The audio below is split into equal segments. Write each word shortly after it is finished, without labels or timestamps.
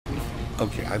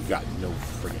Okay, I've got no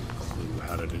friggin' clue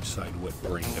how to decide what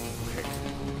brain to pick.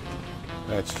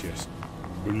 That's just...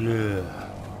 bleh.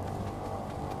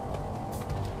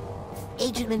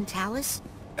 Agent Mentalis,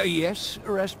 Yes,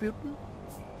 Rasputin?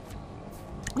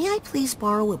 may I please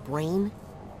borrow a brain?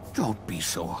 Don't be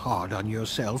so hard on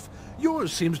yourself.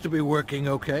 Yours seems to be working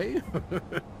okay.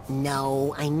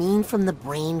 No, I mean from the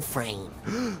brain frame.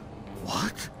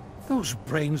 What? Those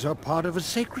brains are part of a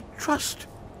sacred trust.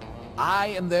 I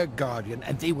am their guardian,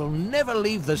 and they will never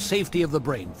leave the safety of the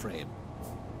brain frame.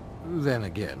 Then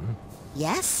again,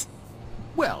 Yes?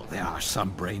 well, there are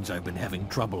some brains I've been having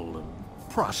trouble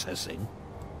processing.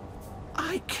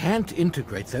 I can't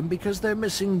integrate them because they're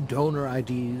missing donor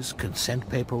IDs, consent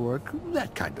paperwork,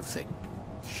 that kind of thing.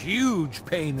 Huge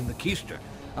pain in the keister.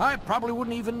 I probably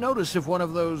wouldn't even notice if one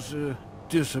of those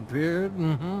disappeared.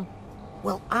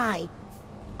 Well, I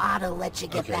ought to let you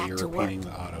get Okay, back you're to work. repeating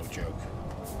the auto joke.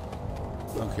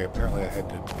 Okay, apparently I had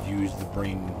to use the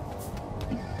brain...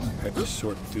 I had to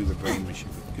sort through the brain machine.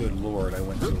 But good lord, I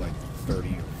went through like 30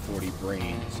 or 40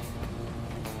 brains.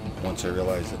 Once I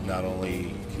realized that not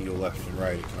only can you go left and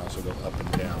right, it can also go up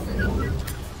and down.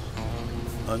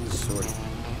 Unsorted.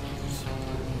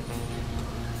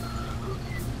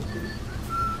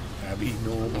 Abby,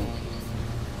 normal.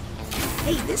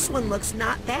 Hey, this one looks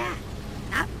not bad.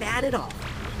 Not bad at all.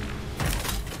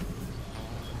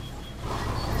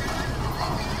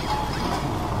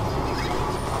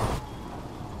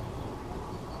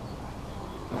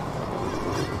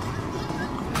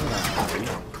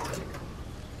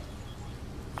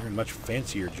 They're in much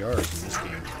fancier jars in this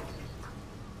game.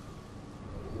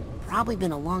 Probably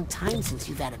been a long time since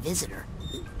you've had a visitor.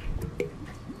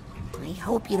 I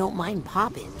hope you don't mind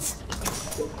pop-ins.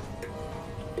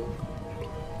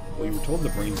 Well, you were told the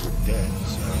brains were dead,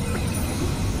 so...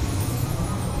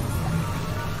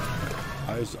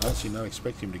 I was honestly not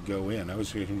expecting him to go in. I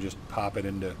was going to just pop it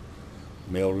into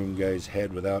mailroom guy's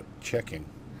head without checking.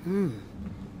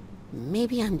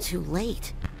 Maybe I'm too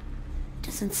late.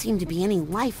 Doesn't seem to be any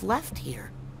life left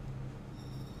here.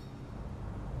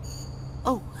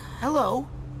 Oh, hello.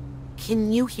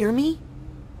 Can you hear me?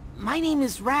 My name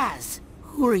is Raz.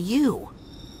 Who are you?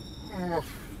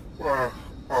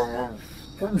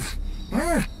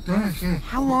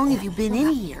 How long have you been in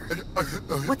here?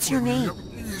 What's your name?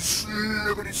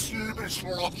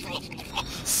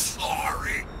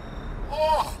 Sorry.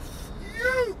 Oh,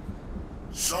 you.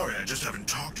 Sorry, I just haven't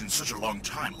talked in such a long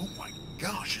time. Oh my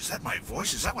gosh, is that my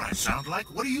voice? Is that what I sound like?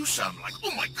 What do you sound like?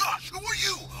 Oh my gosh, who are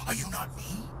you? Are you not me?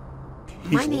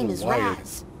 My He's a name little is wired.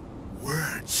 Raz.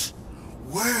 Words.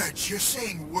 Words. You're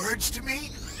saying words to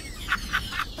me?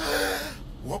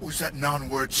 What was that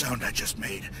non-word sound I just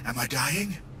made? Am I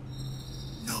dying?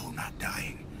 No, not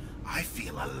dying. I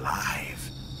feel alive.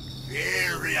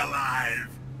 Very alive.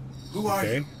 Who are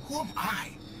Okay. you? Who am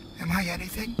I? Am I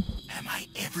anything? Am I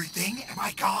everything? Am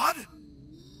I God?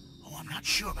 Oh, I'm not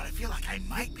sure, but I feel like I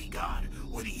might be God,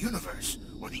 or the universe,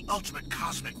 or the ultimate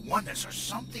cosmic oneness, or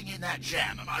something in that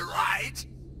jam. Am I right?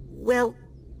 Well,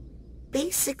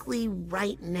 basically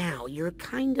right now, you're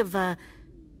kind of a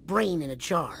brain in a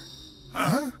jar.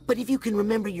 Huh? But if you can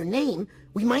remember your name,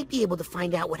 we might be able to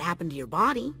find out what happened to your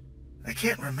body. I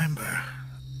can't remember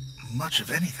much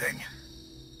of anything.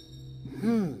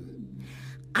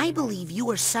 I believe you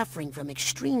are suffering from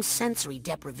extreme sensory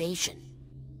deprivation.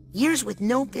 Years with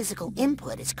no physical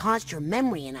input has caused your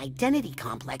memory and identity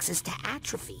complexes to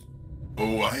atrophy.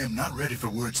 Oh, I am not ready for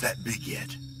words that big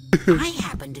yet. I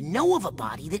happen to know of a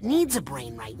body that needs a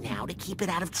brain right now to keep it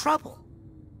out of trouble.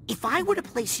 If I were to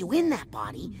place you in that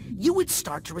body, you would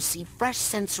start to receive fresh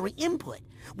sensory input,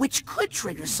 which could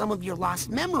trigger some of your lost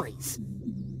memories.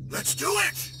 Let's do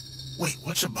it! Wait,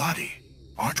 what's a body?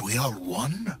 Aren't we all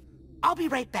one? I'll be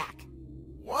right back.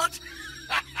 What?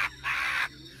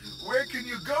 Where can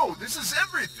you go? This is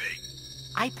everything!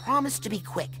 I promise to be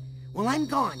quick. While I'm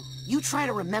gone, you try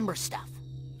to remember stuff.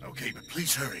 Okay, but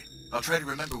please hurry. I'll try to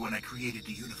remember when I created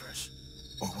the universe.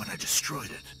 Or when I destroyed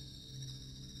it.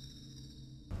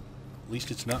 At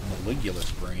least it's not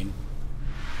Maligulous brain.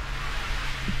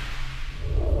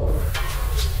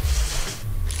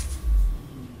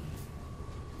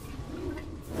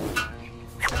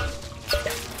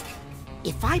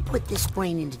 If I put this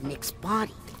brain into Nick's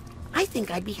body, I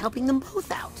think I'd be helping them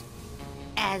both out.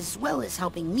 As well as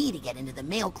helping me to get into the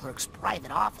mail clerk's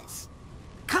private office.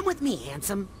 Come with me,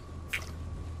 handsome.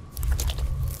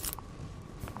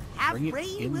 Have Bring it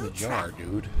brain in will the jar, travel.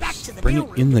 dude. Back to the Bring it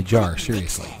mailroom in the to jar, put it in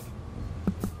Nick's seriously. head.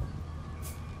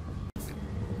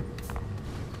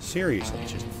 Seriously,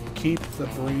 just keep the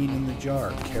brain in the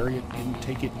jar. Carry it in,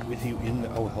 take it with you in the...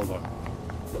 Oh, hold on.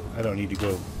 I don't need to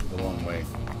go the long way.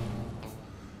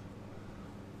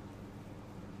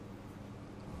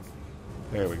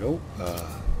 There we go.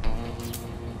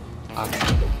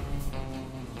 Optional.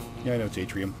 Yeah, I know it's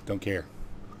atrium. Don't care.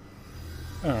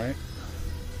 Alright.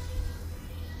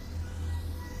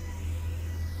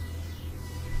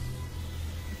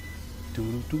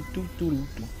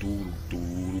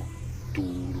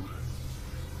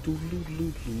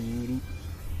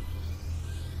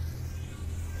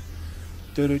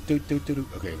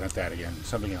 Okay, not that again.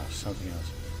 Something else. Something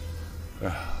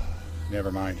else.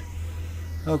 Never mind.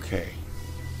 Okay.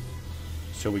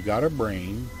 So we got our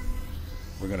brain.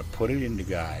 We're going to put it into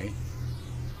Guy.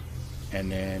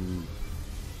 And then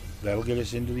that'll get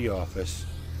us into the office.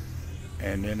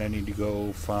 And then I need to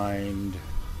go find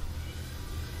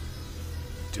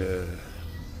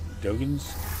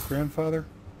Dogen's grandfather?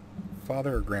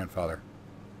 Father or grandfather?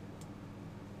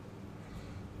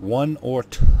 One or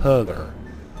t'other.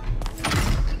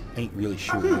 Ain't really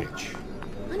sure which.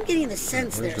 I'm getting the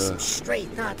sense Where's there's the- some stray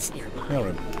thoughts nearby.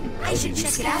 No, I should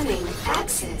check it out. Scanning.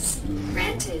 Access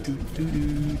granted.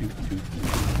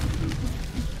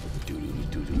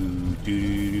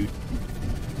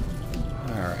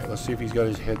 Alright, let's see if he's got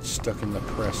his head stuck in the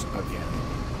press again.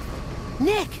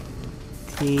 Nick!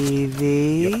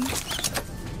 TV?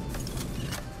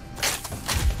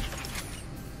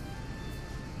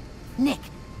 Nick,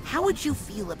 how would you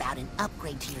feel about an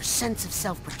upgrade to your sense of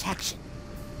self-protection?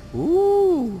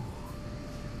 Ooh.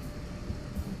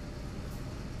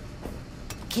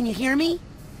 Can you hear me?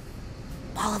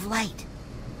 Ball of light.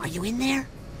 Are you in there?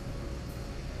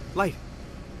 Light,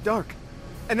 dark,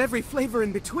 and every flavor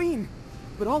in between.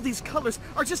 But all these colors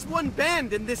are just one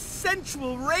band in this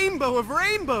sensual rainbow of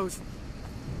rainbows.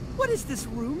 What is this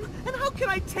room, and how can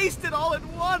I taste it all at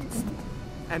once?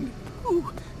 And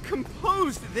who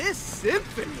composed this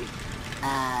symphony?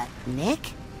 Nick?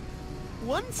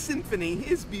 One symphony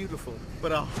is beautiful,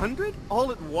 but 100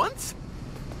 all at once?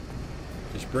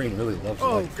 His brain really loves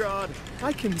Oh life. God,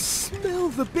 I can smell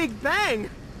the Big Bang.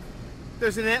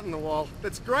 There's an ant in the wall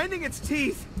that's grinding its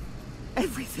teeth.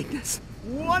 Everythingness,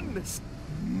 oneness,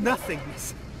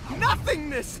 nothingness,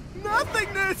 nothingness,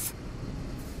 nothingness.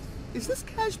 Is this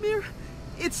cashmere?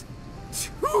 It's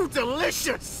too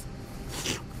delicious.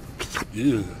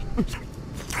 Ew.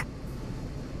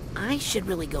 I should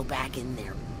really go back in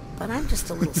there, but I'm just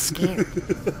a little scared.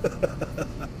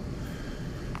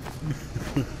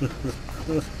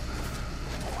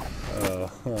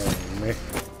 Oh man.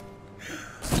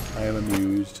 I am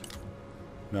amused.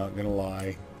 Not gonna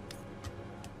lie.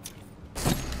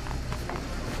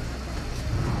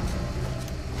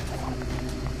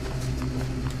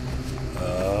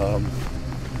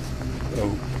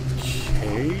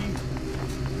 Okay.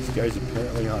 This guy's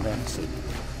apparently on acid.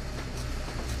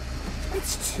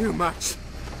 It's too much.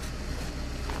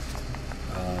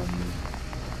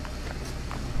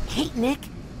 Hey, Nick,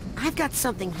 I've got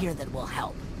something here that will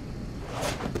help.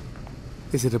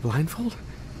 Is it a blindfold?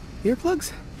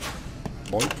 Earplugs?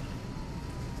 Boink.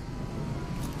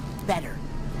 Better.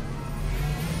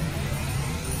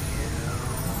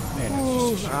 Man,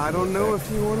 Oh, it's just a I don't know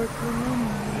effect. if you want to come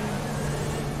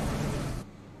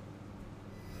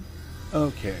in.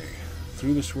 Okay.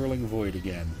 Through the swirling void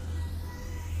again.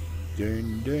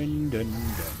 Dun dun dun dun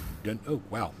dun. Oh,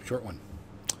 wow. Short one.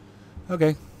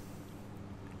 Okay.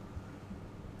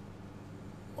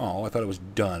 Oh, I thought it was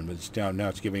done, but it's down now.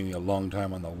 It's giving me a long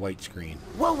time on the white screen.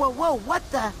 Whoa, whoa, whoa, what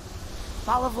the?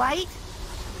 Ball of light?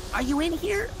 Are you in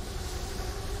here?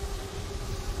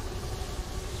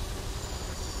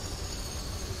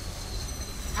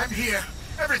 I'm here.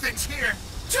 Everything's here.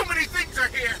 Too many things are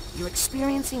here. You're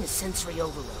experiencing a sensory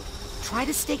overload. Try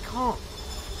to stay calm.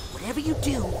 Whatever you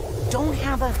do, don't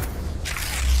have a...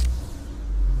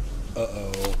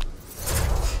 Uh-oh.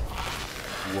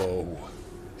 Whoa.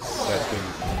 That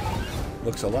thing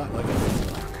looks a lot like a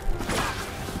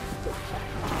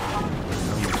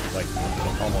like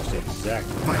almost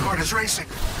exactly. My heart is racing.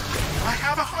 I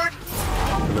have a heart.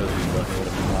 For those of you who don't know what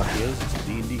a block is, it's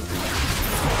D&D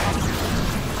creature.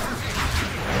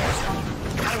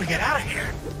 How do we get out of here?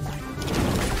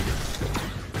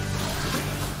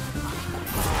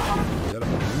 Is that a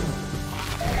balloon?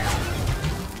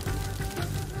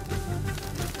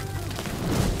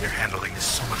 You're handling this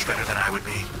so much better than I would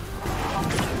be.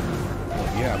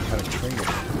 Well, yeah, I'm kind of trained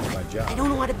for my job. I don't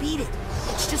know how to beat it.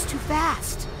 It's just too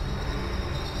fast.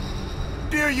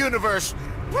 Dear universe,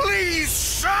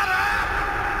 please shut up!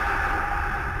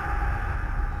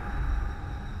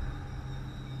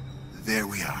 There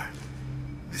we are.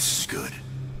 This is good.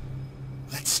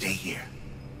 Let's stay here.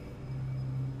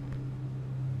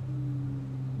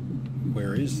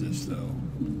 Where is this, though?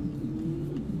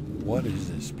 What is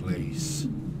this place?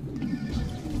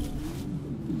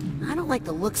 I don't like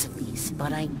the looks of these,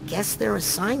 but I guess they're a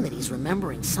sign that he's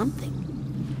remembering something.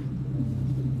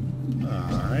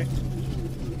 Alright.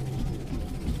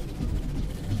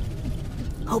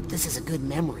 Hope this is a good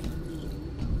memory.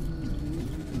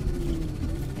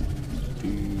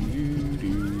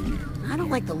 I don't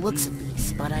like the looks of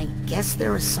these, but I guess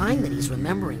they're a sign that he's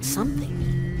remembering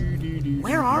something.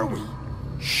 Where are we?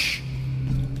 Shh.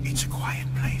 It's a quiet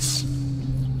place.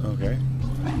 Okay.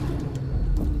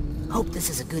 Hope this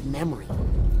is a good memory.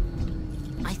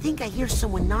 I think I hear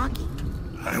someone knocking.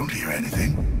 I don't hear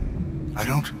anything. I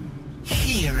don't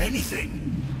hear anything.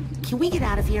 Can we get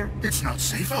out of here? It's not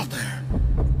safe out there.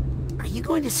 Are you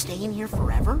going to stay in here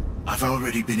forever? I've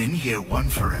already been in here one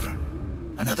forever.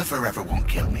 Another forever won't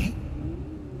kill me.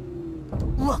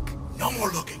 Look, No more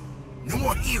looking. No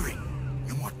more hearing.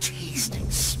 No more tasting,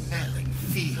 smelling,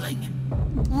 feeling.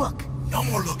 look. No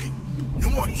more looking. No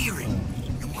more hearing.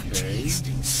 No more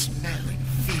tasting, smelling,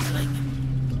 feeling.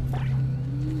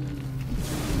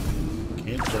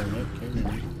 Can't turn it. Can't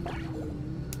hear me.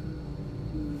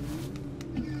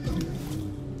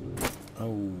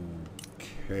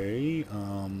 Okay,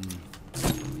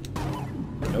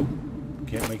 nope.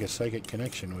 Can't make a psychic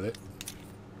connection with it.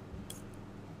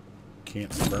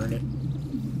 Can't burn it.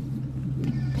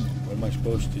 What am I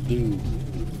supposed to do?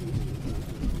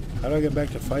 How do I get back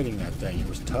to fighting that thing? It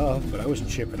was tough, but I was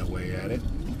chipping away at it.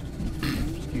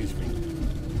 Excuse me.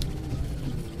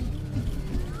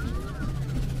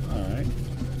 Alright.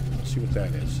 Let's see what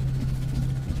that is.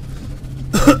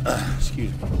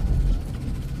 Excuse me.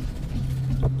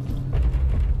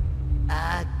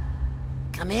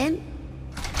 Come in?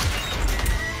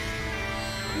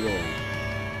 Whoa.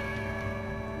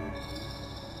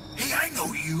 Hey, I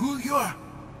know you. You're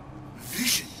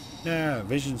Vision. Nah,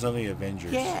 Vision's only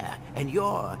Avengers. Yeah, and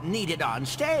you're needed on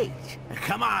stage.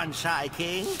 Come on, Psy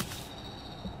King.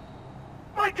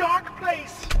 My dark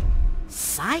place.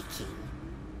 Psyche?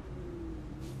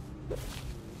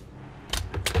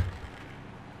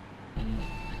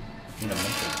 In a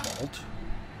mental vault?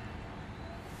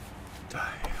 What the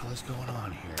hell is going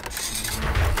on here?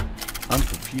 I'm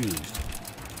confused.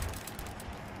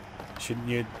 Shouldn't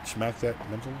you smack that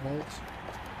mental vault?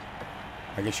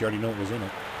 I guess you already know what was in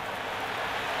it.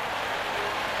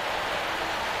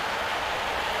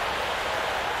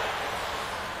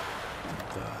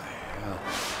 What the hell?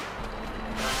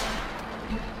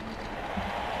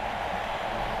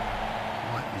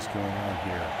 What is going on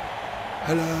here?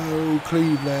 Hello,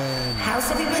 Cleveland!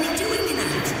 How's everybody doing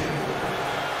tonight?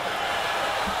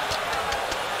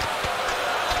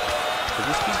 So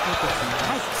this is like a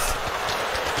Nice.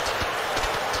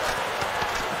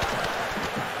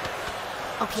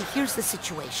 Okay, here's the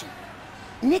situation.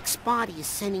 Nick's body is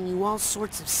sending you all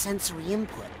sorts of sensory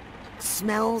input.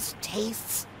 Smells,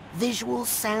 tastes, visuals,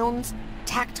 sounds,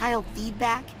 tactile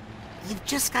feedback. You've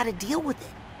just got to deal with it.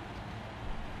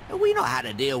 We know how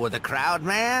to deal with a crowd,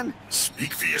 man.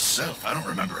 Speak for yourself. I don't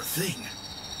remember a thing.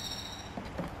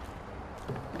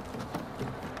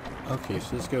 Okay,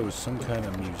 so this guy was some kind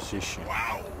of musician.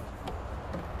 Wow.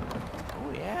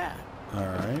 Oh, yeah.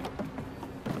 Alright.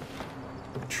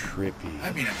 Trippy.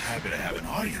 I mean, I'm happy to have an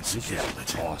audience This again, is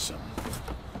but awesome.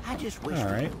 I just wish...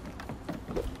 Alright.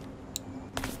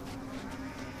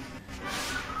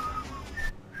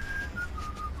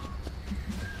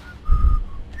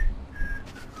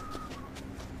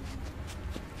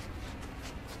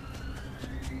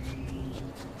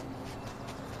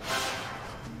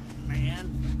 Man.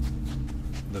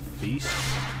 The feast?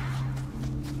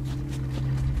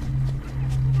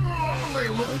 they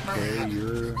look Okay,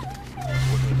 you're...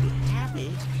 Would they be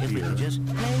happy if we Here. could just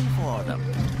play for them?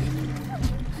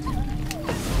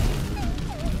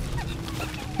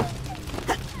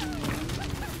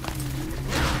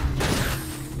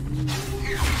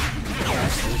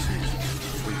 This is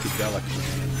Freakout,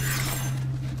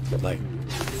 man. Like,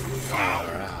 far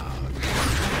out.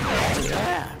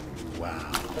 Yeah.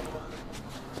 Wow.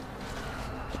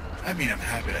 I mean, I'm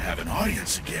happy to have an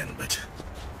audience again, but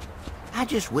I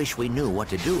just wish we knew what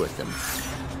to do with them.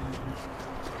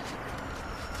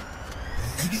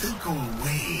 maybe they'll go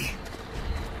away.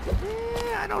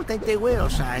 I don't think they will,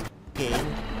 Psy King.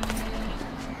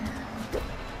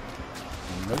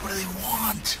 Nope. What do they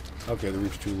want? Okay, the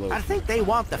roof's too low. I think they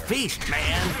want the feast,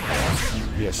 man.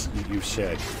 Yes, you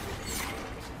said.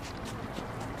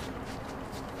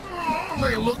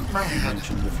 They look You mad.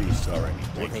 mentioned the feast already.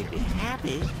 Would Thank they you. be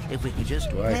happy if we could just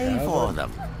Do I play have for a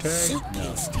them? tag? No,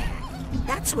 Suitcase tag.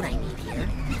 That's what I need here.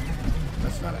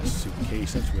 that's not a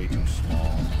suitcase. That's way too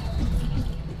small.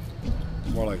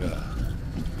 More like a...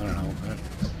 I don't know. I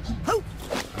don't know what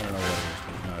it is,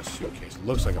 but it's not a suitcase. It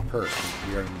looks like a purse.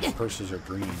 Purses are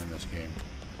green in this game.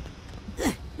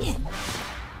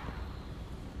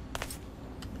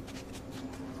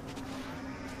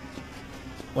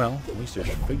 Well, at least there's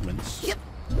figments. Yep.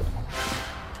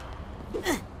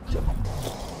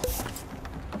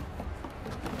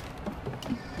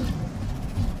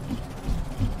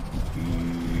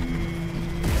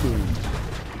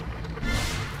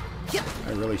 Yep.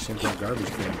 I really sent that garbage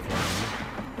can for me.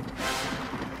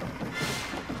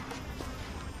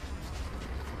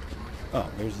 Oh,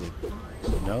 there's the...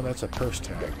 No, that's a purse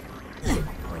tag.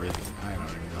 Or is it? I don't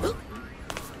even know.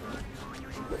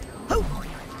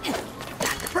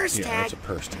 Purse Yeah, tag. that's a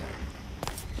purse tag.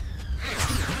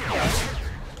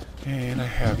 And I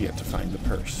have yet to find the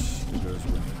purse that goes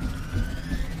with it.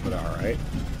 But alright.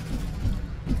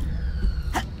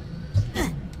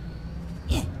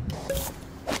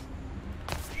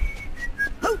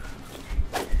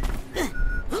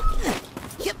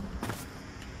 Yep.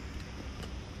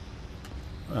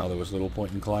 Well, there was little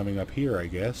point in climbing up here, I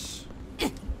guess.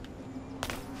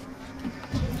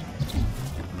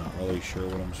 Not really sure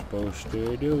what I'm supposed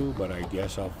to do, but I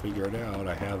guess I'll figure it out.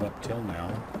 I have up till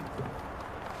now.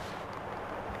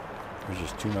 There's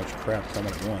just too much crap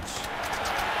coming at once.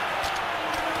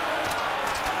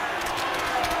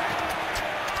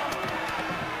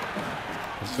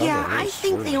 Yeah, I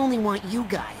think they only want you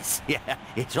guys. Yeah,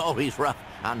 it's always rough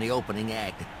on the opening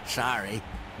act. Sorry.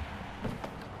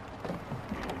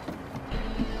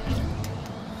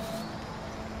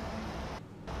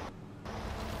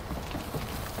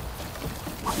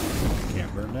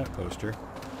 Can't burn that poster.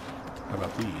 How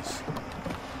about these?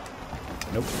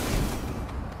 Nope.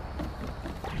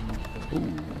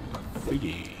 Ooh,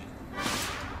 figgy.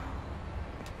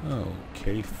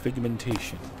 Okay,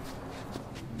 figmentation.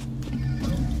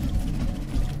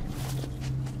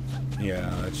 Yeah,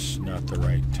 that's not the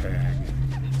right tag.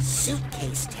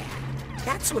 Suitcase tag.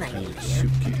 That's what I I need need a here.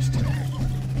 suitcase tag.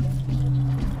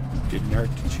 Didn't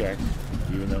hurt to check,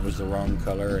 even though it was the wrong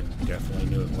color, and definitely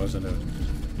knew it wasn't a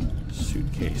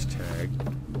suitcase tag.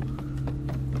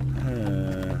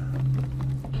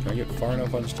 Can I get far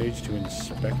enough on stage to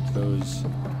inspect those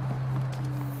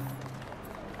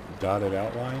dotted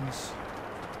outlines?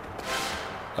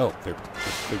 Oh, they're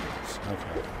figures.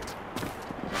 Okay.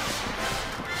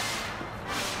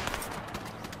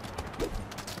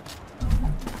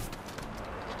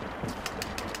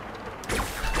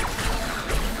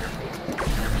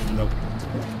 Nope.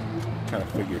 Kind of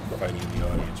figured fighting the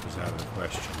audience was out of the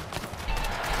question.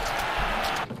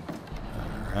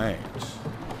 Alright.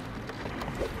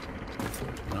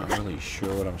 Not really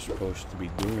sure what I'm supposed to be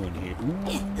doing here. Ooh,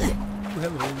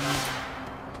 hello.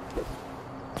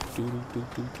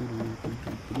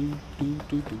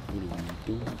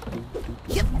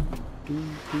 Yep.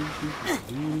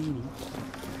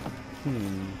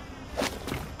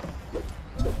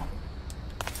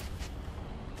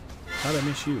 How'd I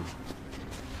miss you?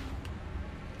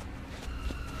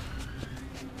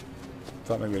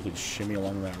 Thought maybe I could shimmy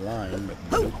along that line, but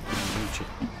nope, didn't reach it.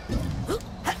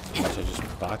 Unless I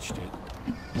just botched it.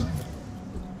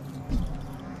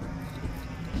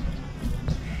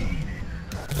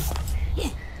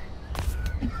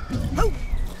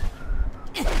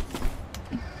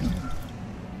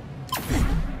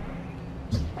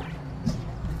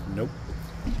 Nope.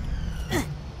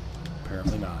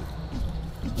 Apparently not.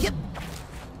 Yep.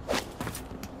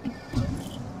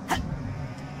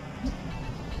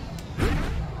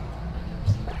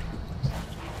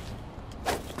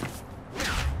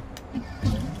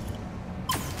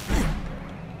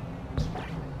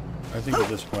 I think at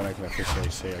this point I can officially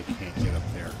say I can't get up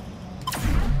there.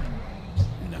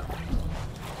 No.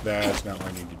 That's not what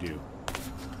I need to do.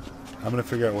 I'm gonna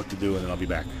figure out what to do and then I'll be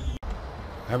back.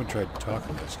 I haven't tried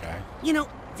talking to this guy. You know,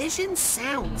 Vision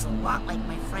sounds a lot like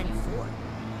my friend Ford.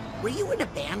 Were you in a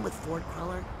band with Ford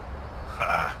Cruller?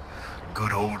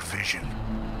 Good old Vision.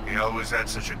 He always had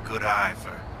such a good eye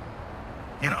for,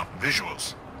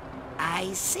 visuals.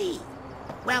 I see.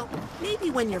 Well, maybe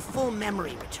when your full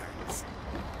memory returns.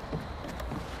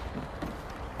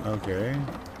 Okay.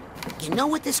 You know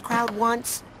what this crowd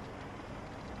wants?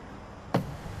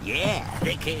 Yeah,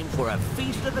 they came for a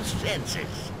feast of the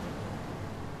senses.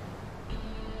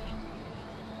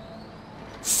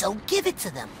 So give it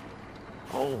to them.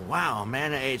 Oh, wow,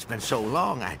 man, it's been so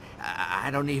long, I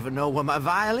don't even know where my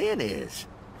violin is.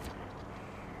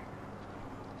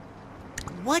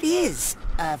 What is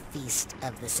a feast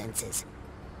of the senses?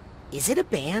 Is it a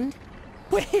band?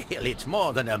 Well, it's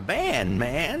more than a band,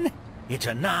 man. It's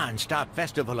a non-stop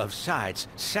festival of sights,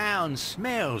 sounds,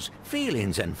 smells,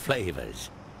 feelings, and flavors.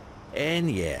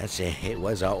 And yes, it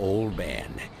was our old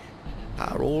band.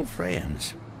 our old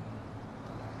friends.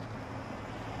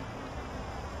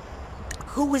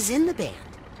 Who was in the band?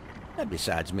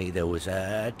 Besides me, there was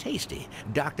Tasty,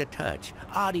 Dr. Touch,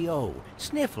 Audio,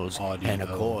 Sniffles, and of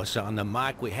course on the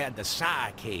mic we had the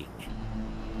Psy King.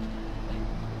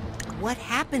 What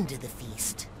happened to the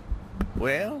feast?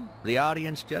 Well, the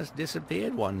audience just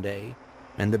disappeared one day,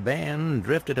 and the band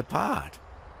drifted apart.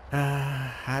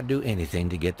 I'd do anything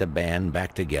to get the band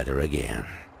back together again.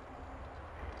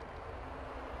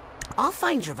 I'll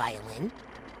find your violin.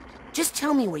 Just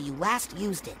tell me where you last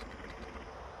used it.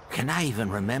 Can I even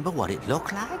remember what it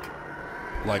looked like?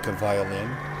 Like a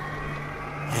violin?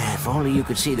 If only you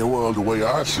could see the world the way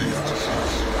I see it.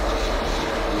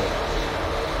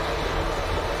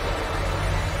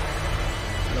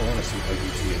 I don't want to see how you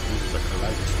see it. This is a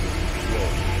kaleidoscope of the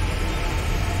world.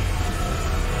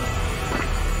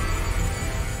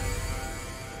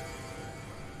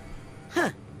 Huh.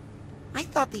 I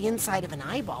thought the inside of an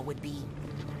eyeball would be...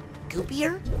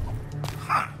 goopier?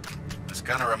 Huh. This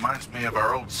kind of reminds me of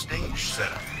our old stage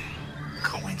setup.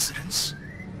 Coincidence?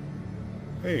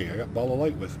 Hey, I got Ball of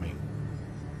Light with me.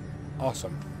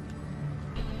 Awesome.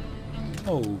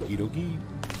 Okie dokie.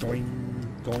 Doing,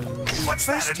 doing. What's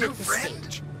that, First a new take the friend?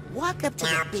 stage. Walk up to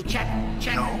the big... Check,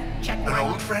 No? check. An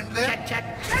old friend there? Check.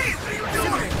 Hey, what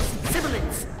are you doing?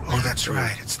 Sibilance. Oh, that's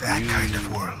right. It's that kind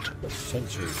of world.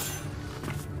 Sensors.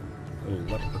 Oh,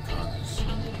 leprechauns.